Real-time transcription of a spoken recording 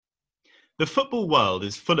The football world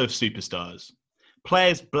is full of superstars,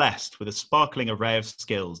 players blessed with a sparkling array of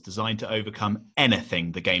skills designed to overcome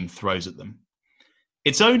anything the game throws at them.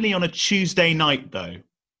 It's only on a Tuesday night, though,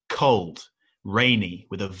 cold, rainy,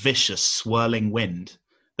 with a vicious swirling wind,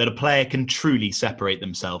 that a player can truly separate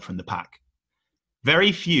themselves from the pack.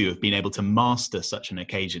 Very few have been able to master such an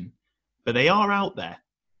occasion, but they are out there,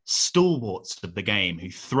 stalwarts of the game who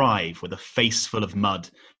thrive with a face full of mud,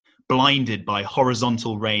 blinded by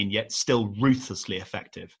horizontal rain, yet still ruthlessly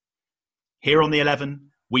effective. Here on the 11,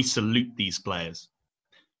 we salute these players.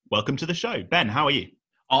 Welcome to the show. Ben, how are you?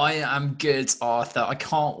 I am good, Arthur. I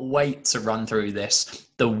can't wait to run through this.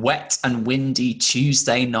 The wet and windy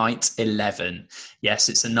Tuesday night 11. Yes,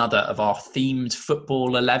 it's another of our themed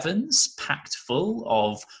football 11s, packed full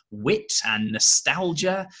of wit and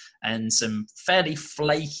nostalgia and some fairly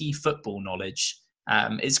flaky football knowledge.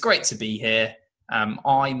 It's great to be here.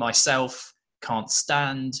 I myself can't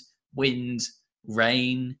stand wind,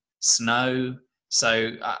 rain, snow.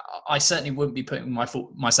 So I certainly wouldn't be putting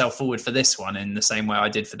myself forward for this one in the same way I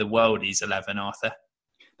did for the Worldies 11, Arthur.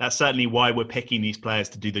 That's certainly why we're picking these players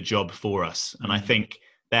to do the job for us. And I think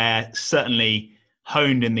they're certainly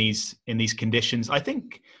honed in these conditions. I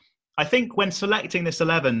think when selecting this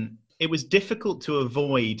 11, it was difficult to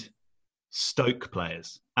avoid Stoke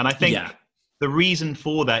players. And I think the reason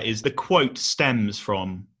for that is the quote stems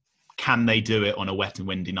from, can they do it on a wet and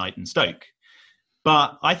windy night in Stoke?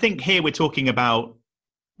 But I think here we're talking about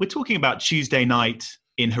Tuesday night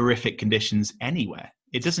in horrific conditions anywhere.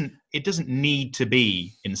 It doesn't need to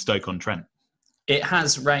be in Stoke-on-Trent. It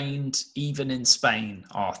has rained even in Spain,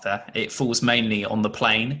 Arthur. It falls mainly on the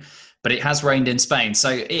plain, but it has rained in Spain.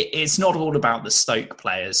 So it's not all about the Stoke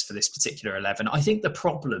players for this particular 11. I think the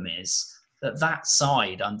problem is that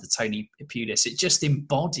side under Tony Pulis, it just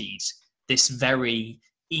embodied this very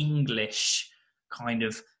English kind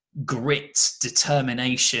of grit,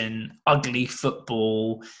 determination, ugly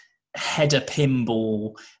football, header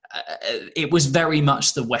pinball. It was very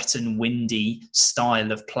much the wet and windy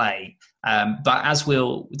style of play. But as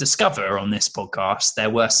we'll discover on this podcast, there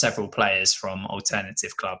were several players from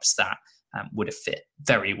alternative clubs that would have fit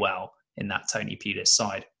very well in that Tony Pulis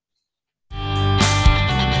side.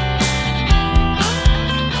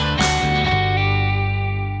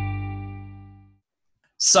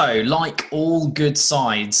 So, like all good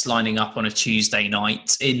sides lining up on a Tuesday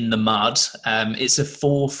night in the mud, it's a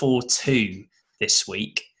 4-4-2 this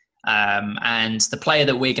week. And the player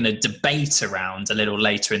that we're going to debate around a little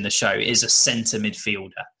later in the show is a centre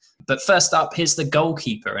midfielder. But first up, here's the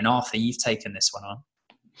goalkeeper. And Arthur, you've taken this one on.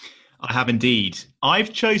 I have indeed.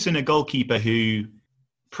 I've chosen a goalkeeper who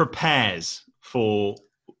prepares for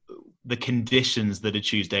the conditions that a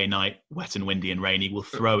Tuesday night, wet and windy and rainy, will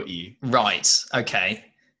throw at you. Right. Okay.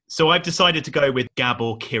 So I've decided to go with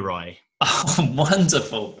Gabor Kirai. Oh,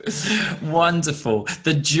 wonderful. Wonderful.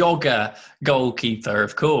 The jogger goalkeeper,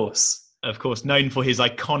 of course. Of course, known for his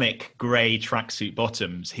iconic grey tracksuit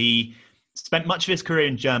bottoms. He spent much of his career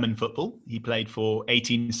in German football. He played for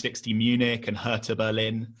 1860 Munich and Hertha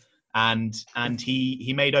Berlin. And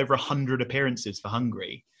he made over 100 appearances for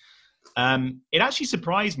Hungary. It actually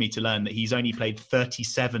surprised me to learn that he's only played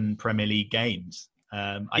 37 Premier League games.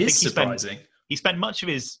 Surprising. He spent much of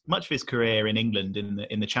his career in England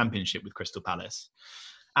in the Championship with Crystal Palace,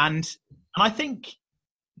 and I think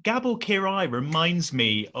Gabor Kirai reminds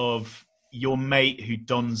me of your mate who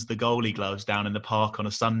dons the goalie gloves down in the park on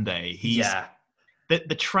a Sunday.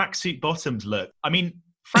 The tracksuit bottoms look. I mean,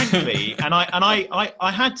 frankly, and I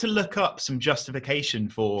had to look up some justification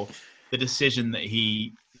for the decision that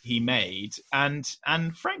he made, and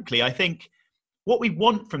frankly, I think what we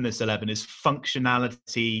want from this 11 is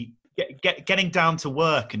functionality. Getting down to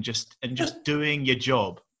work and just doing your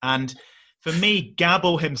job. And for me,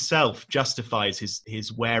 Gabor himself justifies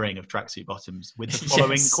his wearing of tracksuit bottoms with the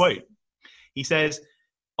following quote. He says,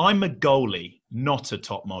 "I'm a goalie, not a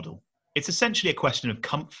top model. It's essentially a question of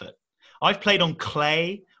comfort. I've played on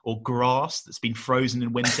clay or grass that's been frozen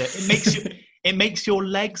in winter. It makes your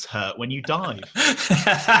legs hurt when you dive."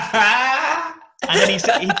 And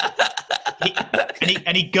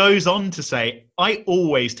then he goes on to say, "I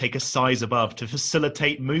always take a size above to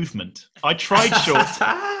facilitate movement. I tried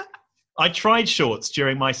shorts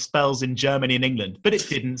during my spells in Germany and England, but it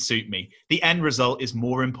didn't suit me. The end result is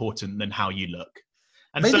more important than how you look."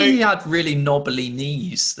 And maybe he had really knobbly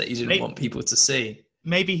knees that he didn't want people to see.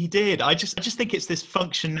 Maybe he did. I just think it's this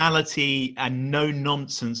functionality and no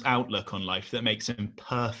nonsense outlook on life that makes him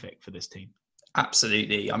perfect for this team.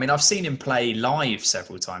 Absolutely. I mean, I've seen him play live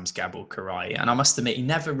several times, Gabor Kirai, and I must admit, he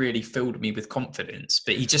never really filled me with confidence,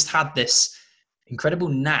 but he just had this incredible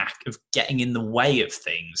knack of getting in the way of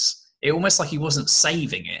things it almost like he wasn't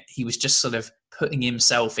saving it. He was just sort of putting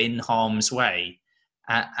himself in harm's way.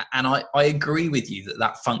 And I agree with you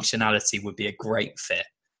that functionality would be a great fit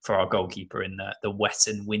for our goalkeeper in the wet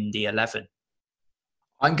and windy 11.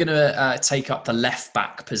 I'm going to take up the left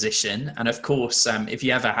back position. And of course, if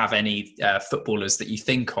you ever have any footballers that you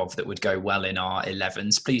think of that would go well in our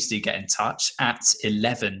 11s, please do get in touch. At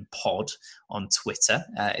 11pod on Twitter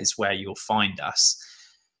is where you'll find us.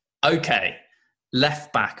 Okay,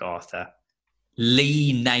 left back, Arthur.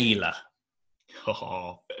 Lee Naylor.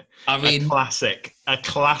 Oh, I mean, a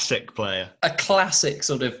classic player. A classic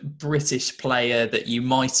sort of British player that you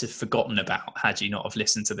might have forgotten about had you not have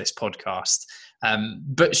listened to this podcast.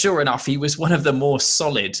 But sure enough, he was one of the more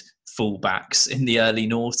solid fullbacks in the early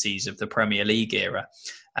noughties of the Premier League era.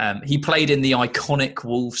 He played in the iconic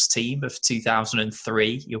Wolves team of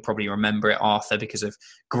 2003. You'll probably remember it, Arthur, because of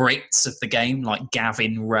greats of the game like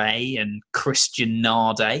Gavin Ray and Christian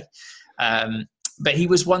Narde. But he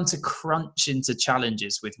was one to crunch into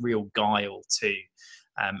challenges with real guile too.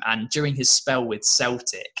 And during his spell with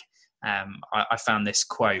Celtic, I found this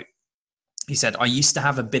quote. He said, "I used to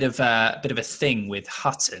have a bit of a thing with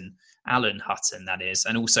Hutton, Alan Hutton, that is,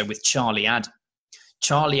 and also with Charlie Adam.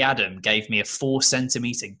 Charlie Adam gave me a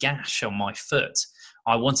 4-centimetre gash on my foot.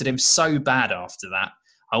 I wanted him so bad after that.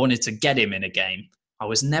 I wanted to get him in a game. I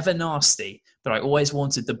was never nasty, but I always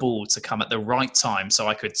wanted the ball to come at the right time so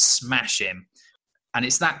I could smash him." And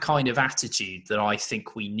it's that kind of attitude that I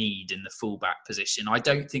think we need in the fullback position. I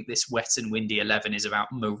don't think this wet and windy 11 is about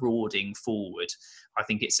marauding forward. I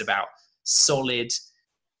think it's about solid,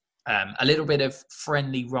 a little bit of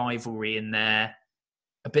friendly rivalry in there,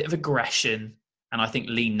 a bit of aggression, and I think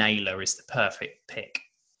Lee Naylor is the perfect pick.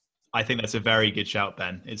 I think that's a very good shout,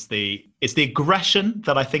 Ben. It's the aggression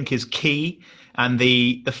that I think is key, and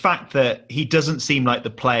the fact that he doesn't seem like the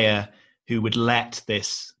player who would let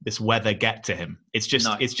this weather get to him. It's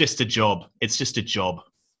just a job. It's just a job.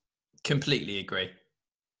 Completely agree.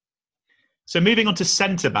 So moving on to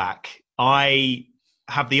centre back, I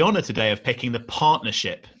have the honour today of picking the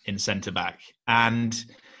partnership in centre back, and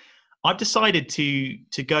I've decided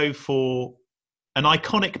to go for an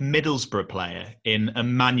iconic Middlesbrough player in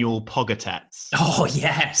Emmanuel Pogatetz. Oh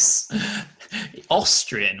yes,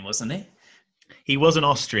 Austrian, wasn't he? He was an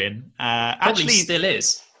Austrian. Probably still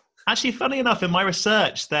is. Actually, funny enough, in my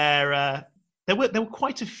research, there were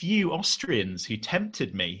quite a few Austrians who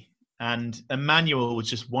tempted me, and Emmanuel was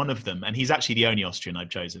just one of them. And he's actually the only Austrian I've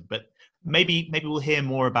chosen. But maybe we'll hear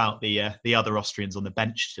more about the other Austrians on the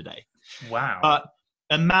bench today. Wow! But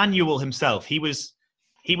Emmanuel himself, he was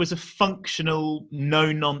a functional,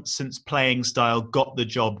 no-nonsense playing style, got the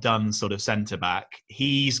job done sort of centre back.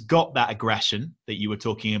 He's got that aggression that you were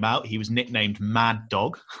talking about. He was nicknamed Mad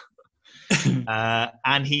Dog.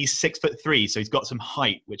 And he's 6'3", so he's got some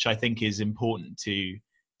height, which I think is important to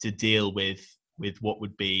deal with what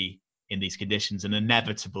would be in these conditions an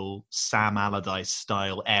inevitable Sam Allardyce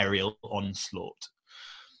style aerial onslaught.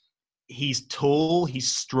 He's tall,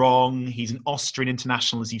 he's strong, he's an Austrian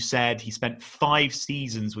international, as you said. He spent 5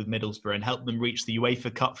 seasons with Middlesbrough and helped them reach the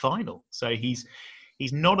UEFA Cup final. So he's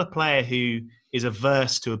not a player who is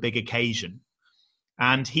averse to a big occasion,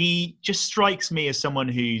 and he just strikes me as someone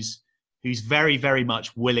who's very, very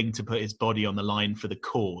much willing to put his body on the line for the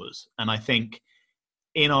cause. And I think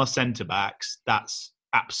in our centre-backs, that's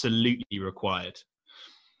absolutely required.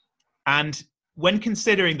 And when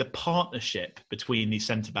considering the partnership between these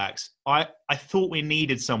centre-backs, I thought we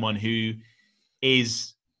needed someone who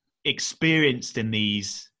is experienced in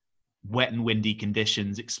these wet and windy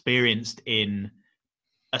conditions, experienced in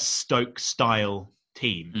a Stoke-style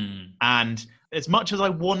team. And as much as I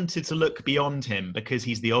wanted to look beyond him because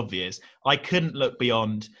he's the obvious, I couldn't look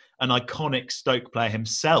beyond an iconic Stoke player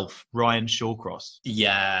himself, Ryan Shawcross.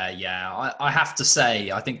 Yeah. I have to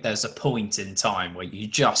say, I think there's a point in time where you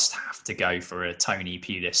just have to go for a Tony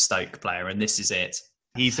Pulis Stoke player, and this is it.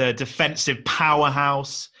 He's a defensive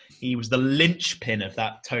powerhouse. He was the linchpin of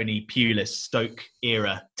that Tony Pulis Stoke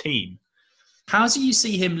era team. How do you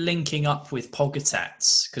see him linking up with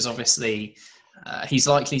Pogatetz? Because obviously he's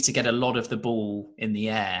likely to get a lot of the ball in the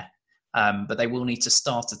air, but they will need to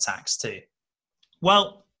start attacks too.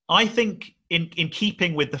 Well, I think in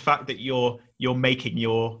keeping with the fact that you're making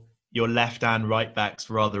your left and right backs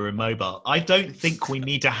rather immobile, I don't think we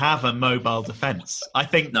need to have a mobile defence. I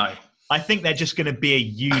think they're just going to be a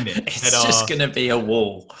unit. It's just going to be a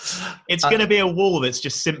wall. It's going to be a wall that's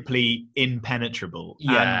just simply impenetrable.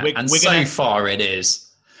 Yeah, and so far it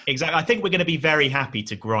is. Exactly. I think we're going to be very happy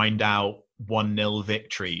to grind out 1-0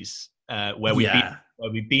 victories where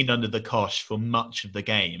we've been under the cosh for much of the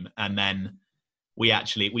game, and then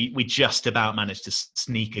we just about managed to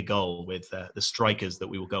sneak a goal with the strikers that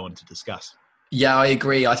we will go on to discuss. Yeah, I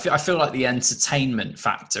agree. I feel like the entertainment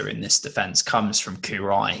factor in this defence comes from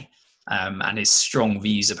Kurai and his strong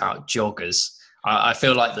views about joggers. I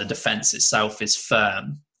feel like the defence itself is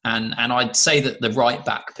firm. And I'd say that the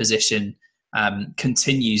right-back position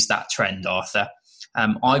continues that trend, Arthur.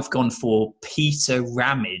 I've gone for Peter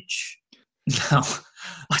Ramage. Now,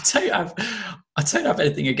 I don't have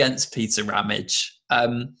anything against Peter Ramage.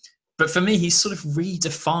 But for me, he's sort of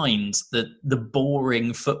redefined the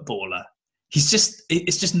boring footballer. It's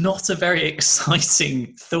just not a very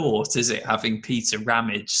exciting thought, is it, having Peter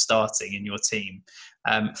Ramage starting in your team?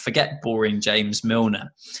 Forget boring James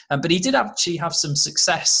Milner. But he did actually have some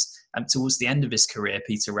success towards the end of his career,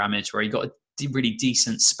 Peter Ramage, where he got a really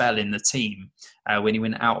decent spell in the team when he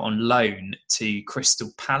went out on loan to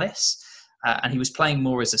Crystal Palace. And he was playing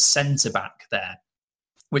more as a centre-back there,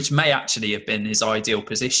 which may actually have been his ideal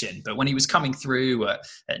position. But when he was coming through at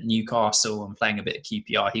Newcastle and playing a bit of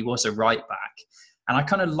QPR, he was a right-back. And I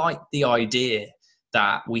kind of liked the idea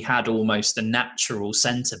that we had almost a natural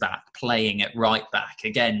centre-back playing at right-back.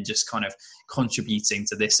 Again, just kind of contributing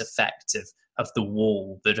to this effect of the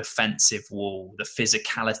wall, the defensive wall, the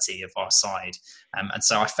physicality of our side. And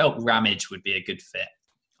so I felt Ramage would be a good fit.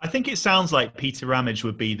 I think it sounds like Peter Ramage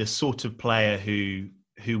would be the sort of player who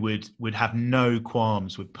would have no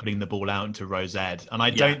qualms with putting the ball out into Rosed. And I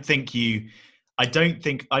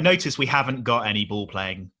notice we haven't got any ball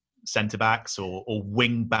playing centre backs or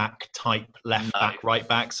wing back type left back, right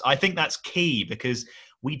backs. I think that's key because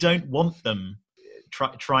we don't want them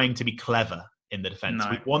trying to be clever in the defence.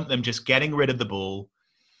 We want them just getting rid of the ball,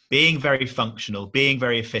 being very functional, being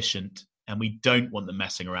very efficient, and we don't want them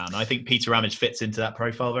messing around. I think Peter Ramage fits into that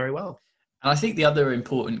profile very well. And I think the other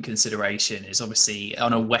important consideration is obviously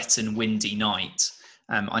on a wet and windy night.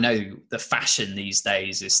 I know the fashion these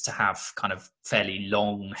days is to have kind of fairly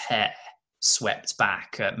long hair swept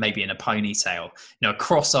back, maybe in a ponytail.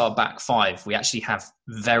 Across our back five, we actually have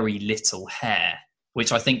very little hair,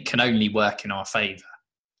 which I think can only work in our favour.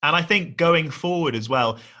 And I think going forward as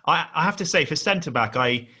well, I have to say for centre-back,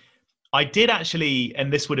 I did actually,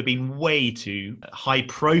 and this would have been way too high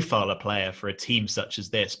profile a player for a team such as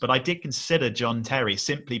this, but I did consider John Terry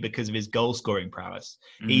simply because of his goal scoring prowess.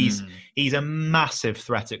 He's a massive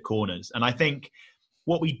threat at corners. And I think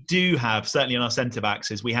what we do have, certainly on our centre-backs,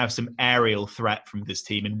 is we have some aerial threat from this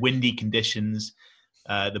team in windy conditions.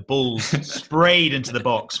 The balls sprayed into the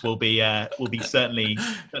box will be certainly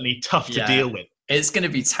tough to deal with. It's going to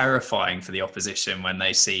be terrifying for the opposition when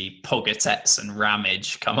they see Pogatetz and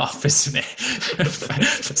Ramage come up, isn't it?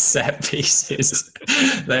 For set pieces.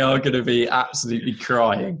 They are going to be absolutely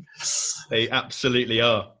crying. They absolutely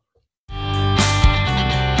are.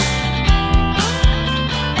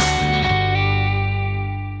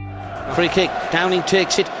 Free kick, Downing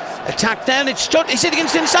takes it. Attack down, it's shot, it's hit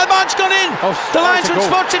against the inside bar, it's gone in. The linesman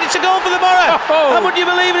spots it, it's a goal for the Borough. How would you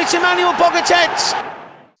believe it? It's Emmanuel Pogatetz.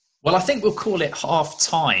 Well, I think we'll call it half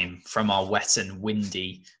time from our wet and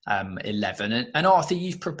windy 11. And Arthur,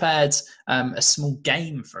 you've prepared a small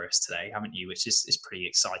game for us today, haven't you? Which is pretty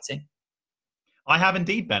exciting. I have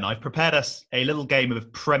indeed, Ben. I've prepared us a little game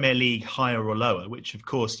of Premier League higher or lower, which of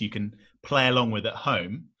course you can play along with at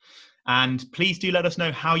home. And please do let us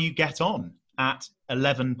know how you get on at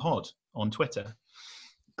 11pod on Twitter.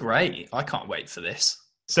 Great. I can't wait for this.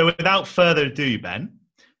 So without further ado, Ben,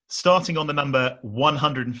 starting on the number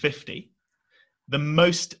 150, the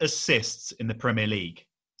most assists in the Premier League.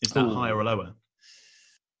 Is that higher or lower?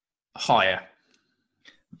 Higher.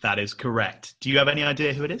 That is correct. Do you have any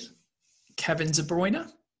idea who it is? Kevin De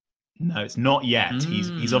Bruyne? No, it's not yet.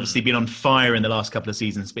 He's obviously been on fire in the last couple of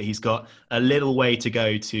seasons, but he's got a little way to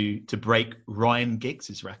go to break Ryan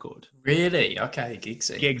Giggs' record. Really? Okay,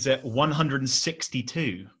 Giggsy. Giggs at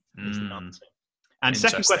 162 is the answer. And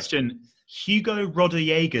second question, Hugo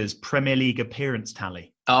Rodallega's Premier League appearance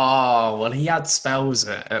tally. Oh, well, he had spells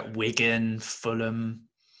at Wigan, Fulham.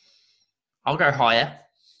 I'll go higher.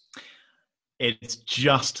 It's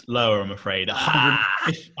just lower, I'm afraid.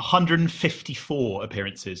 154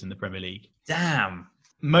 appearances in the Premier League. Damn.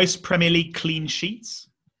 Most Premier League clean sheets?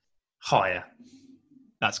 Higher.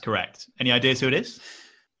 That's correct. Any ideas who it is?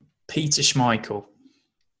 Peter Schmeichel.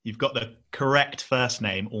 You've got the correct first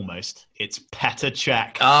name, almost. It's Petr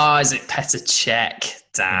Cech. Oh, is it Petr Cech?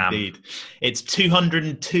 Damn. Indeed. It's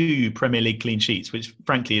 202 Premier League clean sheets, which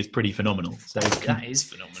frankly is pretty phenomenal. So that is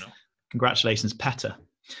phenomenal. Congratulations, Petr.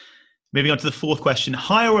 Moving on to the fourth question.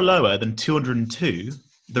 Higher or lower than 202,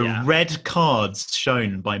 the red cards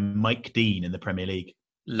shown by Mike Dean in the Premier League?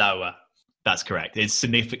 Lower. That's correct. It's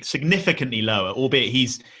significantly lower, albeit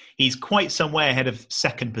he's quite some way ahead of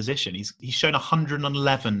second position. He's shown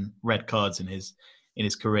 111 red cards in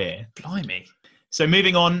his career. Blimey. So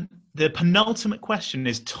moving on, the penultimate question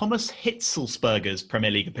is Thomas Hitzlsperger's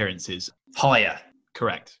Premier League appearances. Higher.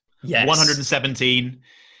 Correct. Yes. 117.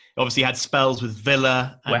 Obviously had spells with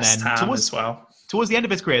Villa. And West then Ham as well. Towards the end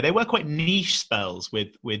of his career, they were quite niche spells with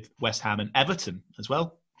West Ham and Everton as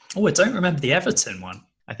well. Oh, I don't remember the Everton one.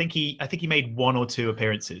 I think he made 1 or 2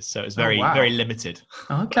 appearances, so it was very limited.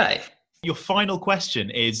 Okay. Your final question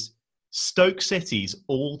is Stoke City's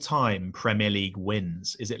all-time Premier League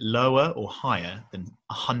wins. Is it lower or higher than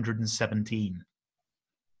 117?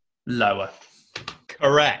 Lower.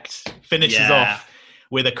 Correct. Finishes off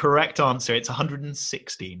with a correct answer. It's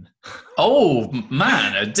 116. Oh,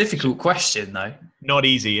 man, a difficult question, though. Not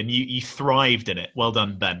easy, and you thrived in it. Well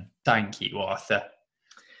done, Ben. Thank you, Arthur.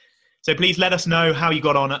 So please let us know how you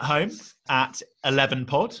got on at home at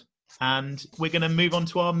 11pod, and we're going to move on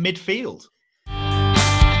to our midfield.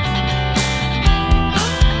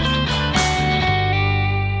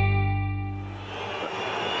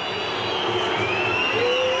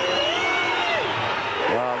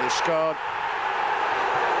 Well, they scored.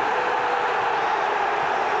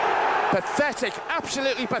 Pathetic,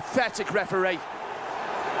 absolutely pathetic referee.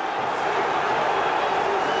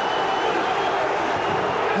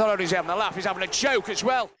 Not only is he having a laugh, he's having a joke as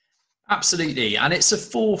well. Absolutely. And it's a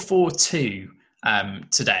 4-4-2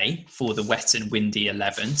 today for the wet and windy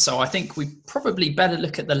 11. So I think we probably better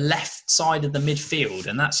look at the left side of the midfield,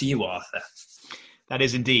 and that's you, Arthur. That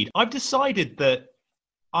is indeed. I've decided that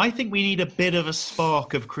I think we need a bit of a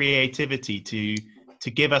spark of creativity to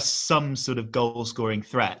give us some sort of goal-scoring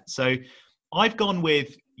threat. So I've gone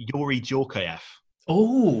with Yuri Djorkaeff.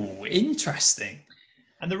 Oh, interesting.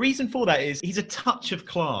 And the reason for that is he's a touch of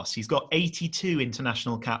class. He's got 82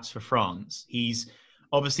 international caps for France. He's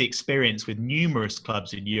obviously experienced with numerous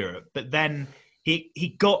clubs in Europe, but then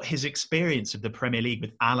he got his experience of the Premier League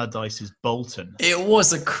with Allardyce's Bolton. It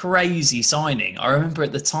was a crazy signing. I remember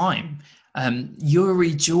at the time,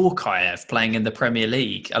 Yuri Djorkaeff playing in the Premier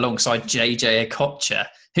League alongside JJ Okocha.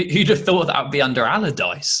 Who'd have thought that would be under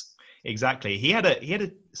Allardyce? Exactly. He had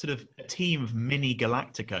a sort of a team of mini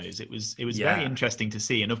Galacticos. It was very interesting to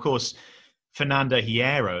see. And of course, Fernando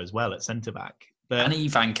Hierro as well at centre-back. And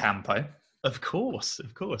Ivan Campo. Of course.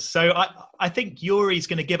 So I think Yuri's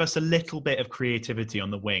going to give us a little bit of creativity on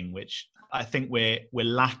the wing, which I think we're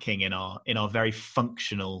lacking in our very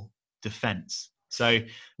functional defence. So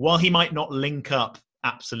while he might not link up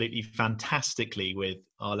absolutely fantastically with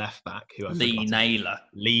our left back, who Lee Naylor,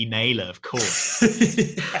 of course.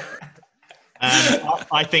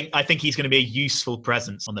 I think he's going to be a useful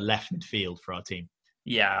presence on the left midfield for our team.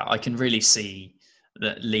 Yeah, I can really see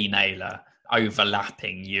that Lee Naylor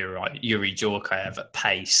overlapping Yuri Djorkaeff at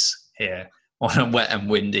pace here on a wet and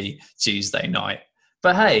windy Tuesday night.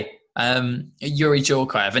 But hey, Yuri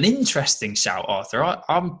Djorkaeff, an interesting shout, Arthur.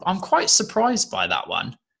 I'm quite surprised by that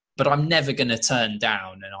one, but I'm never going to turn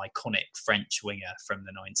down an iconic French winger from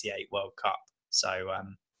the '98 World Cup. So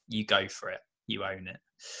you go for it. You own it.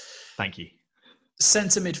 Thank you.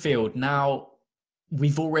 Centre midfield. Now,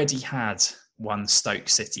 we've already had one Stoke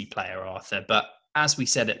City player, Arthur, but as we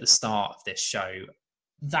said at the start of this show,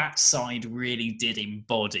 that side really did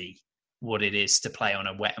embody what it is to play on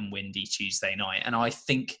a wet and windy Tuesday night. And I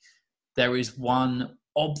think there is one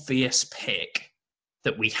obvious pick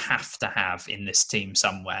that we have to have in this team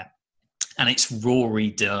somewhere, and it's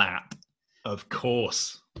Rory Delap. Of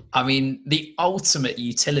course. I mean, the ultimate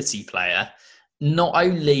utility player, not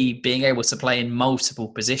only being able to play in multiple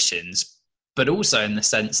positions, but also in the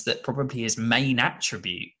sense that probably his main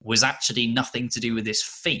attribute was actually nothing to do with his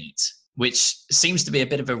feet, which seems to be a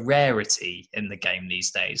bit of a rarity in the game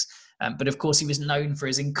these days. But of course, he was known for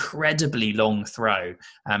his incredibly long throw,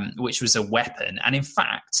 which was a weapon. And in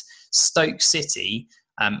fact, Stoke City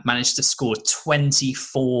managed to score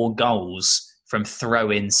 24 goals from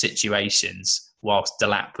throw-in situations whilst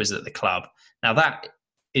Delap was at the club. Now, that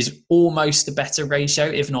is almost a better ratio,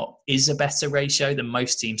 if not is a better ratio than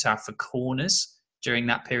most teams have for corners during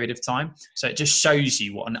that period of time. So it just shows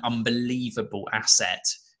you what an unbelievable asset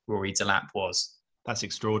Rory Delap was. That's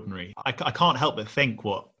extraordinary. I can't help but think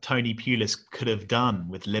what Tony Pulis could have done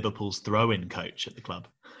with Liverpool's throw-in coach at the club.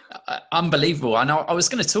 Unbelievable. And I was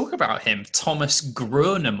going to talk about him, Thomas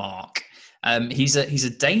Grunemark. He's a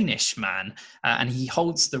Danish man, and he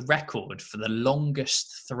holds the record for the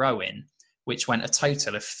longest throw-in, which went a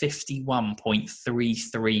total of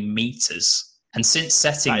 51.33 metres. And since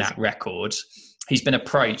setting that record, he's been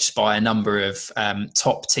approached by a number of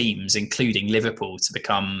top teams, including Liverpool, to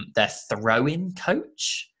become their throw-in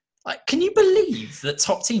coach. Like, can you believe that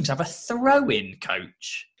top teams have a throw-in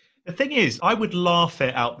coach? The thing is, I would laugh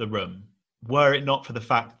it out the room were it not for the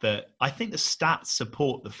fact that I think the stats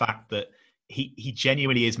support the fact that he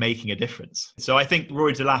genuinely is making a difference. So I think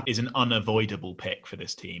Rory Delap is an unavoidable pick for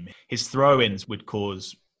this team. His throw-ins would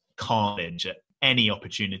cause carnage at any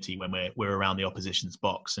opportunity when we're around the opposition's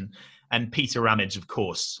box. And Peter Ramage, of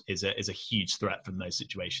course, is a huge threat from those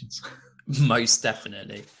situations. Most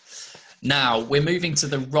definitely. Now, we're moving to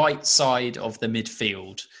the right side of the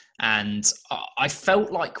midfield. And I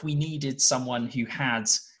felt like we needed someone who had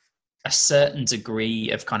a certain degree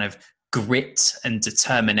of kind of grit and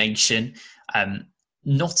determination.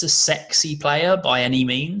 Not a sexy player by any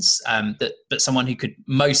means, but someone who could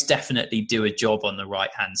most definitely do a job on the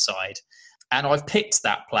right-hand side. And I've picked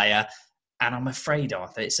that player, and I'm afraid,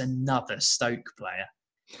 Arthur, it's another Stoke player.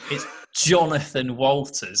 It's Jonathan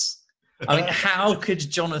Walters. I mean, how could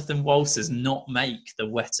Jonathan Walters not make the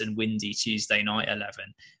wet and windy Tuesday night 11?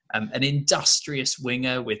 An industrious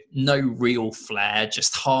winger with no real flair,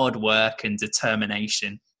 just hard work and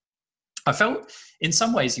determination. I felt in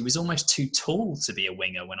some ways he was almost too tall to be a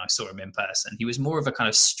winger when I saw him in person. He was more of a kind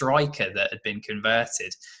of striker that had been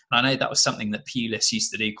converted. And I know that was something that Pulis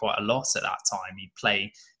used to do quite a lot at that time. He'd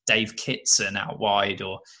play Dave Kitson out wide,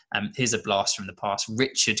 or here's a blast from the past,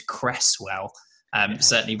 Richard Cresswell.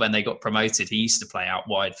 Certainly when they got promoted, he used to play out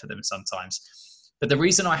wide for them sometimes. But the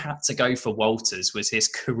reason I had to go for Walters was his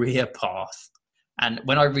career path. And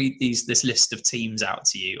when I read this list of teams out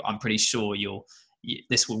to you, I'm pretty sure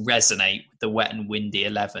this will resonate with the wet and windy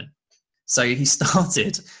 11. So he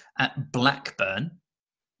started at Blackburn,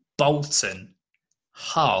 Bolton,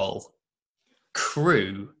 Hull,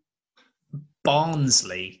 Crewe,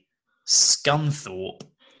 Barnsley, Scunthorpe,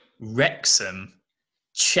 Wrexham,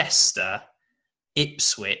 Chester,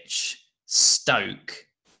 Ipswich, Stoke,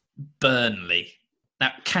 Burnley.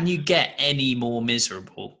 Now, can you get any more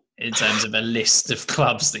miserable in terms of a list of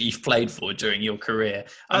clubs that you've played for during your career?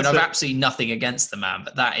 I mean, I've absolutely nothing against the man,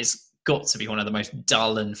 but that has got to be one of the most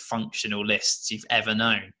dull and functional lists you've ever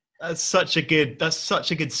known. That's such a good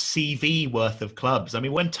CV worth of clubs. I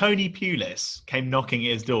mean, when Tony Pulis came knocking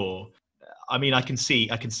at his door, I mean, I can see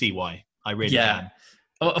why. I really can.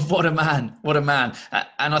 Oh, what a man. What a man.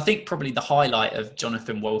 And I think probably the highlight of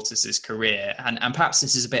Jonathan Walters' career, and perhaps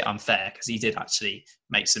this is a bit unfair because he did actually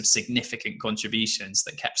make some significant contributions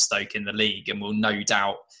that kept Stoke in the league and will no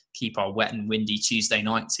doubt keep our wet and windy Tuesday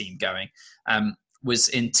night team going, was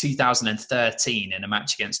in 2013 in a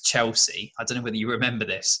match against Chelsea. I don't know whether you remember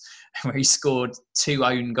this, where he scored 2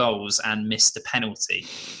 own goals and missed a penalty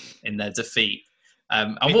in their defeat.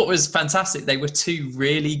 And what was fantastic, they were 2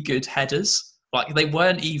 really good headers. Like, they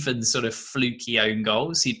weren't even sort of fluky own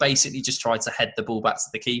goals. He basically just tried to head the ball back to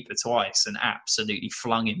the keeper twice and absolutely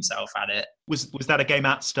flung himself at it. Was that a game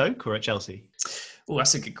at Stoke or at Chelsea? Oh,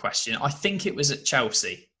 that's a good question. I think it was at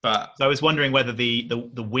Chelsea, but so I was wondering whether the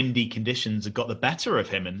windy conditions had got the better of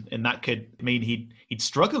him, and that could mean he'd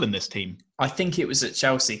struggle in this team. I think it was at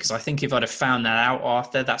Chelsea, because I think if I'd have found that out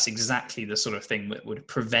after, that's exactly the sort of thing that would have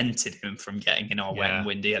prevented him from getting in our wet and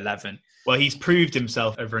windy 11. Well, he's proved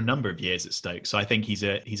himself over a number of years at Stoke, so I think he's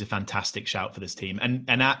a fantastic shout for this team, and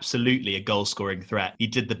absolutely a goal-scoring threat. He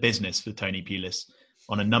did the business for Tony Pulis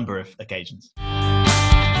on a number of occasions.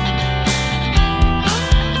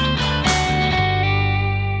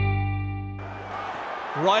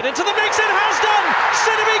 Right into the mix, it has done!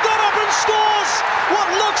 Sidibe got up and scores! What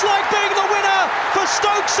looks like being the winner for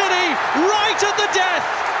Stoke City, right at the death!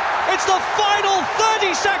 It's the final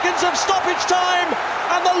 30 seconds of stoppage time,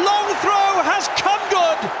 and the long throw has come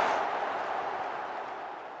good!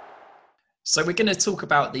 So we're going to talk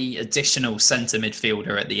about the additional centre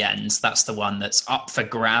midfielder at the end. That's the one that's up for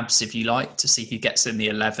grabs, if you like, to see who gets in the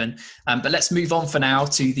 11. But let's move on for now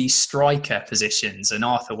to the striker positions. And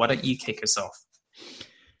Arthur, why don't you kick us off?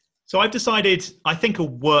 So I've decided, I think a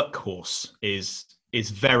workhorse is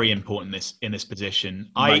very important in this position.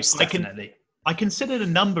 Most definitely. I considered a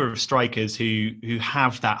number of strikers who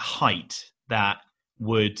have that height that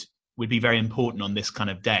would be very important on this kind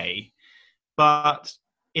of day. But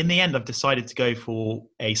in the end, I've decided to go for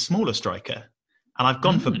a smaller striker, and I've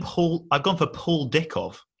gone for Paul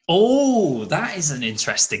Dickov. Oh, that is an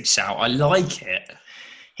interesting shout. I like it.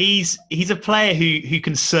 He's a player who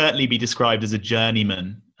can certainly be described as a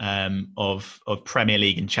journeyman of Premier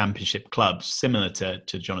League and Championship clubs, similar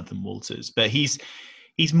to Jonathan Walters, but he's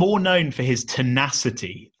more known for his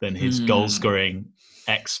tenacity than his goal-scoring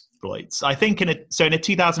exploits. I think in a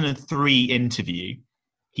 2003 interview,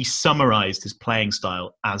 he summarised his playing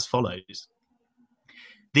style as follows: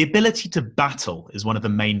 "The ability to battle is one of the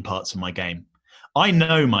main parts of my game. I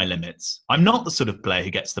know my limits. I'm not the sort of player who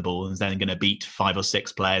gets the ball and is then going to beat 5 or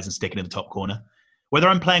 6 players and stick it in the top corner. Whether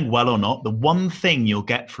I'm playing well or not, the one thing you'll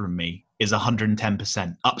get from me is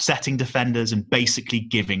 110%, upsetting defenders and basically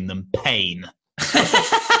giving them pain.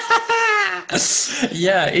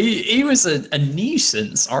 Yeah, he was a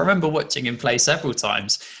nuisance. I remember watching him play several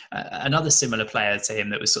times. Another similar player to him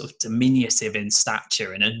that was sort of diminutive in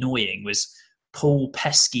stature and annoying was Paul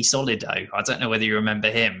Pesky Solido. I don't know whether you remember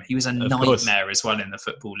him. He was a nightmare as well in the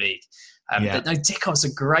Football League. But no, Dickov's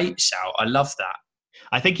a great shout. I love that.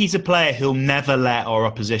 I think he's a player who'll never let our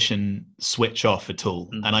opposition switch off at all.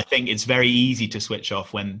 Mm. And I think it's very easy to switch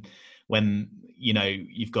off when you know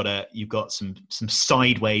you've got some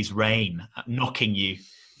sideways rain knocking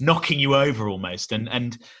you over almost.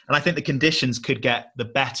 And I think the conditions could get the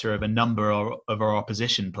better of a number of our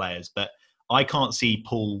opposition players, but I can't see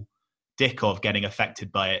Paul Dickov getting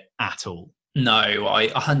affected by it at all. No, I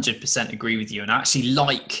 100% agree with you, and I actually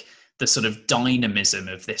like the sort of dynamism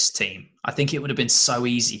of this team. I think it would have been so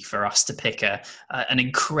easy for us to pick an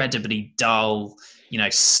incredibly dull,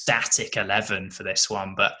 static 11 for this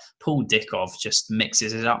one, but Paul Dickov just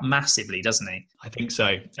mixes it up massively, doesn't he? I think so.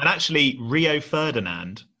 And actually, Rio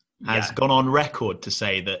Ferdinand has gone on record to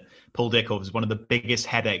say that Paul Dickov is one of the biggest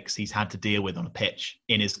headaches he's had to deal with on a pitch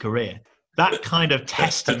in his career. That kind of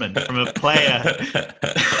testament from a player.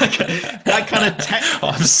 That kind of.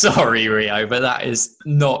 I'm sorry, Rio, but that is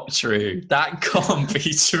not true. That can't be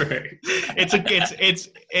true.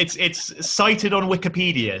 It's cited on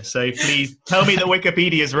Wikipedia, so please tell me that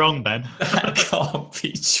Wikipedia is wrong, Ben. That can't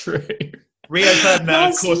be true. Rio Ferdinand,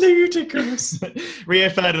 that's of course, ludicrous. Rio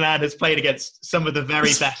Ferdinand has played against some of the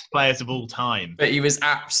very best players of all time, but he was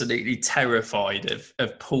absolutely terrified of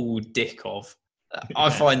Paul Dickov. I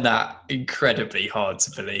find that incredibly hard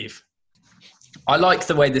to believe. I like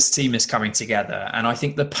the way this team is coming together, and I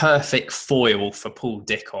think the perfect foil for Paul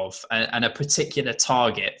Dickov and a particular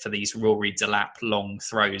target for these Rory Delap long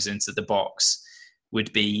throws into the box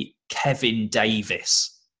would be Kevin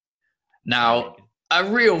Davis. Now, a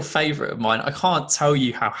real favourite of mine, I can't tell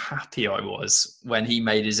you how happy I was when he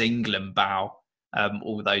made his England bow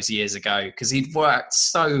all those years ago, because he'd worked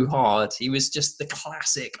so hard. He was just the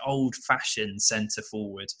classic old-fashioned centre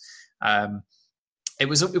forward. It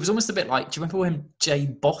was almost a bit like, do you remember when Jay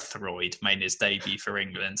Bothroyd made his debut for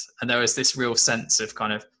England? And there was this real sense of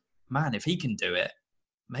kind of, man, if he can do it,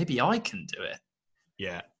 maybe I can do it.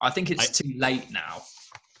 Yeah, I think it's too late now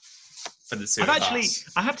for the two of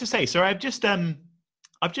us. I have to say, so I've just Googled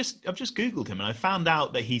him and I found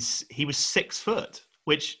out that he was 6 foot.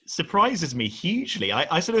 Which surprises me hugely.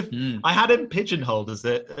 I had him pigeonholed as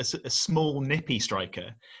a small, nippy striker,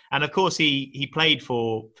 and of course he played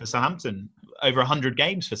for Southampton, over 100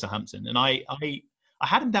 games for Southampton, and I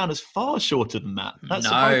had him down as far shorter than that.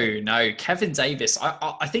 No, Kevin Davis.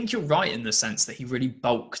 I think you're right in the sense that he really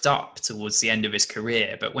bulked up towards the end of his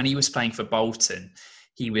career, but when he was playing for Bolton,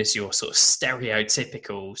 he was your sort of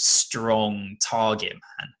stereotypical strong target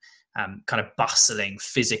man. Kind of bustling,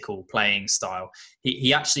 physical playing style.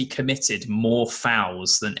 He actually committed more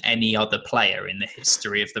fouls than any other player in the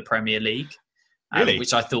history of the Premier League, really?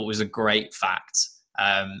 Which I thought was a great fact.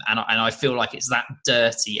 And I feel like it's that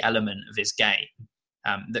dirty element of his game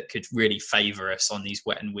that could really favour us on these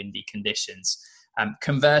wet and windy conditions.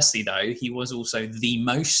 Conversely, though, he was also the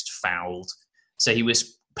most fouled. So he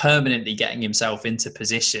was permanently getting himself into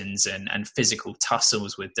positions and physical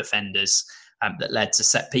tussles with defenders that led to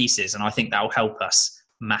set pieces, and I think that will help us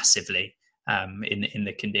massively in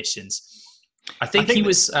the conditions. I think he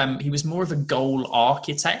was more of a goal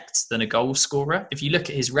architect than a goal scorer. If you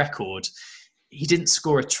look at his record, he didn't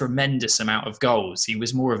score a tremendous amount of goals. He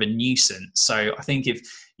was more of a nuisance. So I think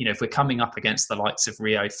if we're coming up against the likes of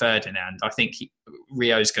Rio Ferdinand, I think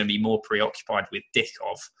Rio's going to be more preoccupied with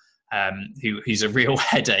Dickov, who's a real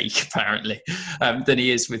headache apparently, than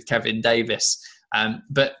he is with Kevin Davis.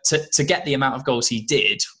 But to get the amount of goals he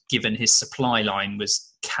did, given his supply line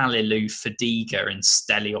was Kalilu Fadiga and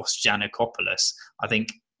Stelios Giannakopoulos, I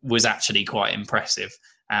think was actually quite impressive,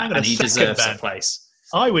 and he deserves a place.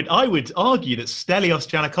 I would argue that Stelios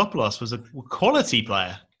Giannakopoulos was a quality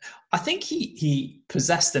player. I think he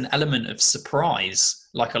possessed an element of surprise,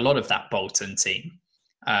 like a lot of that Bolton team.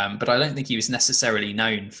 But I don't think he was necessarily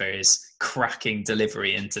known for his cracking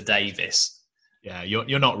delivery into Davis. Yeah,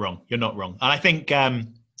 you're not wrong. You're not wrong. And I think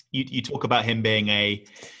you talk about him being a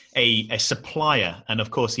supplier, and of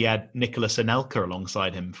course he had Nicolas Anelka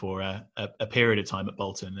alongside him for a period of time at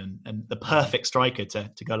Bolton, and the perfect striker to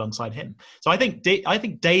go alongside him. So I think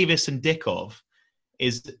Davis and Dickov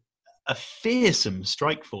is a fearsome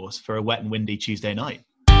strike force for a wet and windy Tuesday night.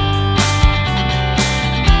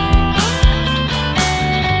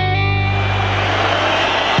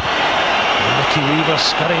 Ricky Weaver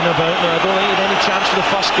scurrying about now. I don't think he had any chance for the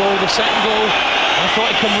first goal. The second goal, I thought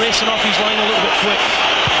he'd come racing off his line a little bit quick,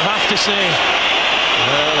 I have to say.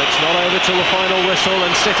 Well, it's not over till the final whistle,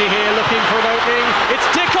 and City here looking for an opening. It's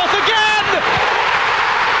Dickoff again!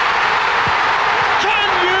 Can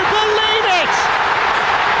you believe it?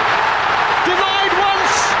 Denied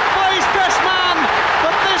once by his best man,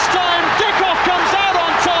 but this time Dickoff comes out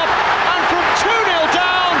on top, and from 2-0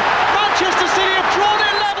 down, Manchester City have drawn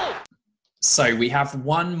it level. So we have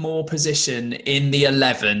one more position in the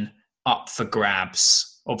 11 up for grabs.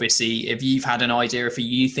 Obviously, if you've had an idea of who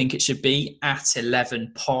you think it should be, at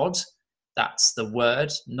 11 pod, that's the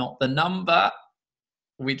word, not the number.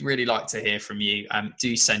 We'd really like to hear from you.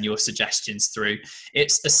 Do send your suggestions through.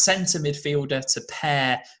 It's a centre midfielder to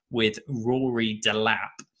pair with Rory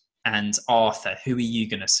Delap and Arthur. Who are you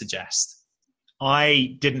going to suggest?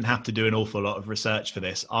 I didn't have to do an awful lot of research for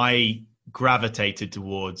this. I gravitated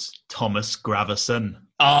towards Thomas Gravesen.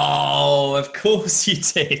 Oh, of course you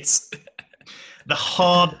did. The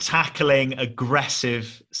hard-tackling,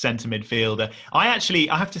 aggressive centre midfielder. I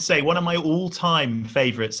have to say, one of my all-time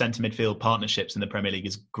favourite centre midfield partnerships in the Premier League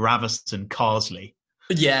is Gravesen-Carsley.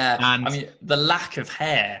 Yeah, and I mean, the lack of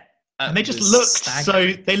hair. And they just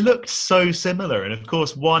looked so similar. And of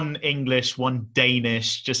course, one English, one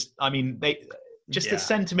Danish. The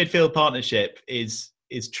centre midfield partnership is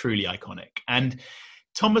truly iconic. And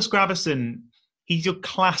Thomas Gravesen, he's your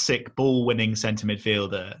classic ball-winning centre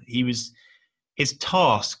midfielder. His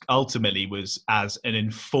task ultimately was as an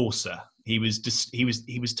enforcer. He was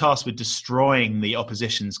tasked with destroying the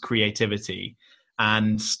opposition's creativity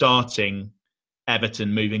and starting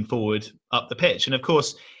Everton moving forward up the pitch. And of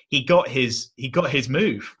course, he got his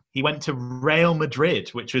move. He went to Real Madrid,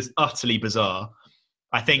 which was utterly bizarre.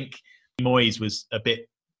 I think Moyes was a bit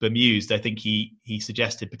bemused. I think he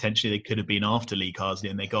suggested potentially they could have been after Lee Carsley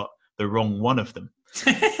and they got the wrong one of them.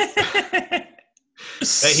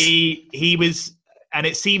 But he was, and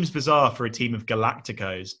it seems bizarre for a team of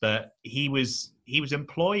Galacticos, but he was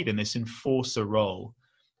employed in this enforcer role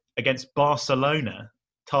against Barcelona,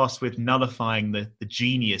 tasked with nullifying the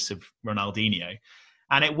genius of Ronaldinho,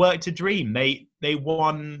 and it worked a dream. They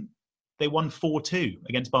won 4-2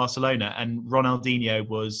 against Barcelona, and Ronaldinho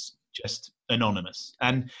was just anonymous.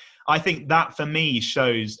 And I think that for me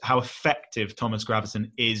shows how effective Thomas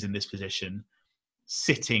Gravesen is in this position,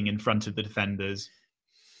 sitting in front of the defenders,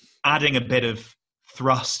 adding a bit of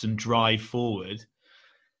thrust and drive forward.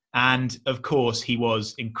 And of course, he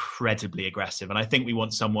was incredibly aggressive. And I think we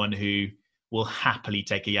want someone who will happily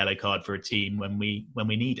take a yellow card for a team when we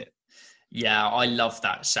need it. Yeah, I love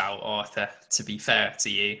that shout, Arthur, to be fair to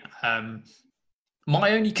you.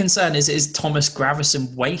 My only concern is Thomas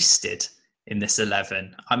Gravesen wasted in this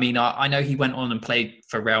 11? I mean, I know he went on and played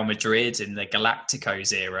for Real Madrid in the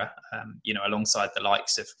Galacticos era, alongside the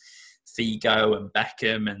likes of Figo and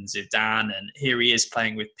Beckham and Zidane, and here he is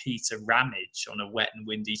playing with Peter Ramage on a wet and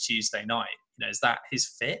windy Tuesday night. Is that his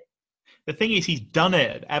fit? The thing is, he's done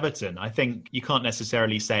it at Everton. I think you can't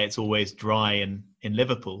necessarily say it's always dry in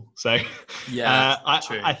Liverpool. So yeah,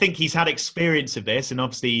 I think he's had experience of this, and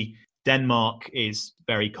obviously Denmark is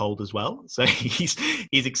very cold as well. So he's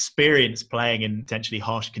experienced playing in potentially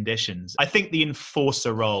harsh conditions. I think the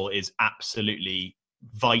enforcer role is absolutely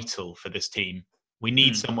vital for this team. We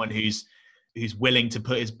need someone who's willing to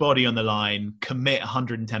put his body on the line, commit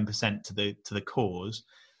 110% to the cause.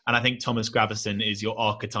 And I think Thomas Gravesen is your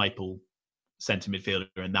archetypal centre midfielder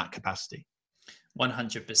in that capacity.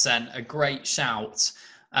 100%, a great shout.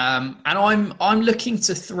 And I'm looking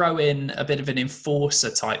to throw in a bit of an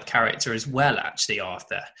enforcer type character as well, actually,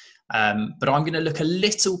 Arthur. But I'm going to look a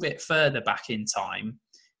little bit further back in time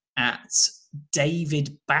at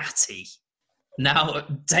David Batty. Now,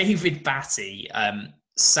 David Batty,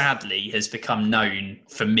 sadly, has become known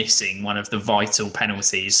for missing one of the vital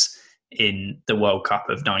penalties in the World Cup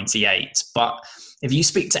of '98. But if you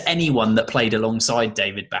speak to anyone that played alongside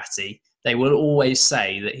David Batty, they will always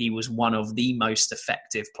say that he was one of the most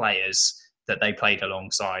effective players that they played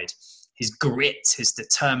alongside. His grit, his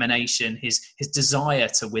determination, his desire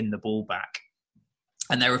to win the ball back.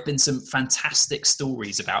 And there have been some fantastic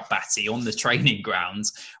stories about Batty on the training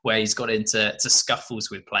grounds where he's got into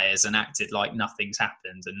scuffles with players and acted like nothing's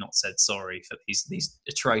happened and not said sorry for these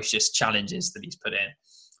atrocious challenges that he's put in.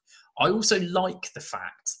 I also like the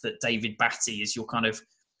fact that David Batty is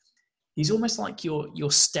he's almost like your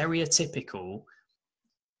stereotypical,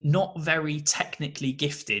 not very technically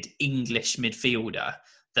gifted English midfielder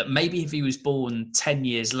that maybe if he was born 10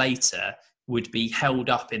 years later would be held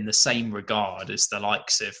up in the same regard as the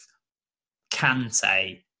likes of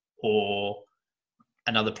Kante or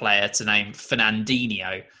another player to name,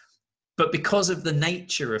 Fernandinho. But because of the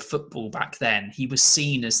nature of football back then, he was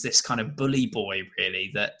seen as this kind of bully boy,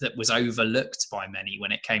 really, that was overlooked by many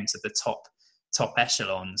when it came to the top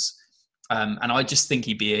echelons. And I just think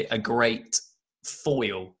he'd be a great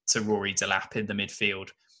foil to Rory Delap in the midfield.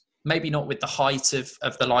 Maybe not with the height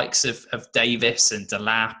of the likes of Davis and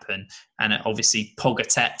Delap and obviously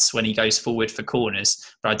Pogatetz when he goes forward for corners,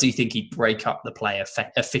 but I do think he'd break up the play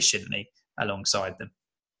efficiently alongside them.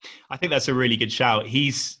 I think that's a really good shout.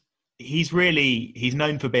 He's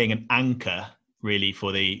known for being an anchor really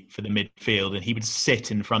for the midfield, and he would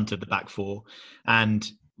sit in front of the back four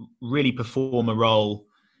and really perform a role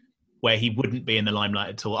where he wouldn't be in the limelight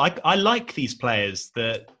at all. I like these players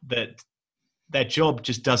that their job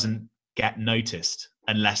just doesn't get noticed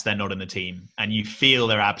unless they're not in the team, and you feel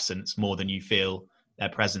their absence more than you feel their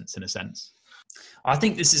presence, in a sense. I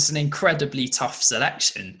think this is an incredibly tough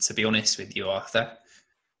selection, to be honest with you, Arthur.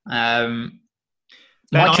 My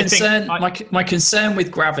concern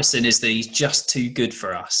with Gravesen is that he's just too good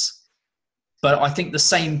for us. But I think the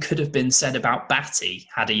same could have been said about Batty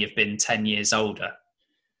had he have been 10 years older.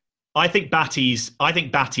 I think Batty's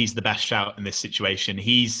the best shout in this situation.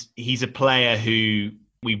 He's a player who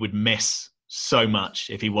we would miss so much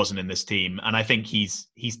if he wasn't in this team, and I think he's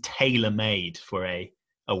tailor-made for a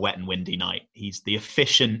wet and windy night. He's the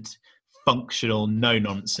efficient, functional, no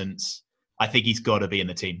nonsense. I think he's got to be in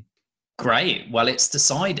the team. Great. Well, it's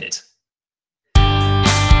decided.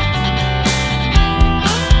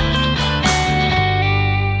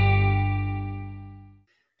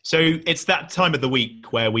 So it's that time of the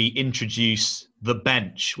week where we introduce the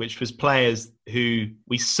bench, which was players who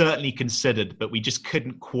we certainly considered, but we just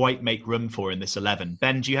couldn't quite make room for in this 11.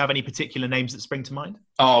 Ben, do you have any particular names that spring to mind?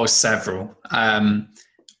 Oh, several.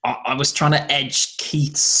 I was trying to edge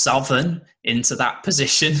Keith Southern into that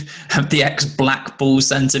position of the ex-Blackpool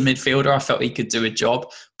centre midfielder. I felt he could do a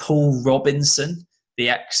job. Paul Robinson, the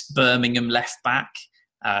ex-Birmingham left-back.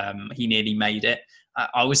 He nearly made it.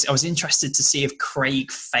 I was interested to see if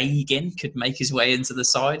Craig Fagan could make his way into the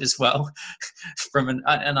side as well from an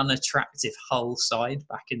unattractive Hull side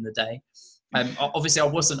back in the day. Obviously, I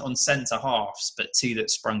wasn't on centre halves, but two that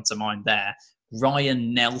sprung to mind there.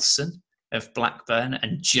 Ryan Nelson of Blackburn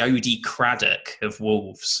and Jody Craddock of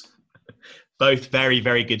Wolves. Both very,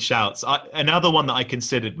 very good shouts. Another one that I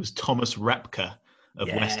considered was Thomas Repka of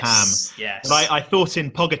West Ham. Yes. But I thought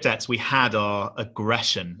in Pogatetz we had our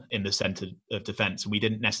aggression in the centre of defence, and we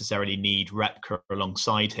didn't necessarily need Repka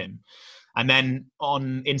alongside him. And then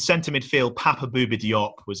in centre midfield, Papa Bouba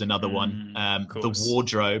Diop was another one. The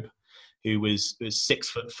Wardrobe, who was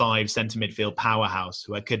 6'5" centre midfield powerhouse,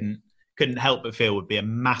 who I couldn't help but feel would be a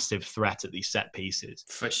massive threat at these set pieces.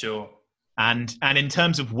 For sure. And in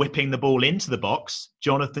terms of whipping the ball into the box,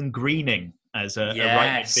 Jonathan Greening as a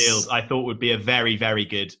right midfield, I thought would be a very, very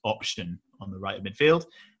good option on the right of midfield.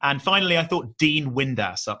 And finally, I thought Dean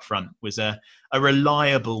Windass up front was a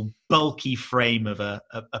reliable, bulky frame of a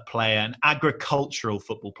player, an agricultural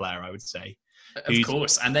football player, I would say. Of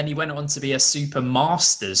course. And then he went on to be a Super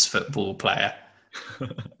Masters football player.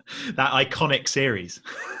 That iconic series.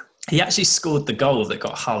 He actually scored the goal that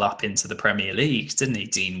got Hull up into the Premier League, didn't he,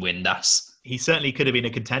 Dean Windass? He certainly could have been a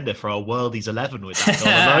contender for our Worldies 11 with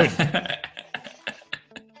that goal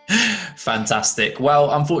alone. Fantastic.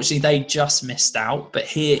 Well, unfortunately, they just missed out. But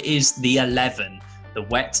here is the 11, the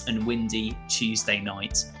wet and windy Tuesday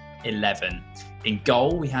night 11. In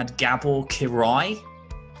goal, we had Gabor Kirai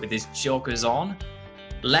with his joggers on.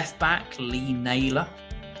 Left back, Lee Naylor.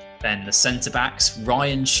 Then the centre-backs,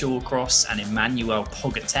 Ryan Shawcross and Emmanuel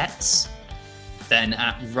Pogatetz. Then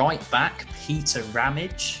at right back, Peter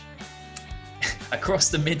Ramage. Across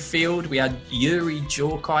the midfield, we had Yuri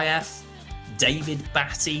Djorkaeff, David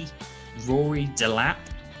Batty, Rory Delap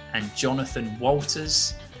and Jonathan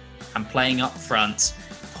Walters. And playing up front,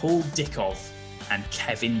 Paul Dickov and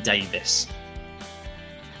Kevin Davis.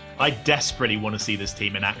 I desperately want to see this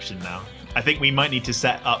team in action now. I think we might need to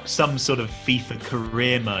set up some sort of FIFA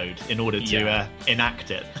career mode in order to enact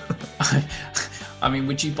it. I mean,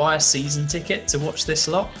 would you buy a season ticket to watch this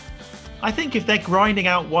lot? I think if they're grinding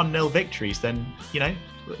out 1-0 victories, then,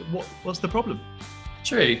 what's the problem?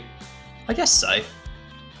 True. I guess so.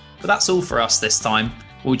 But that's all for us this time.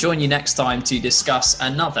 We'll join you next time to discuss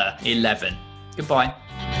another 11. Goodbye.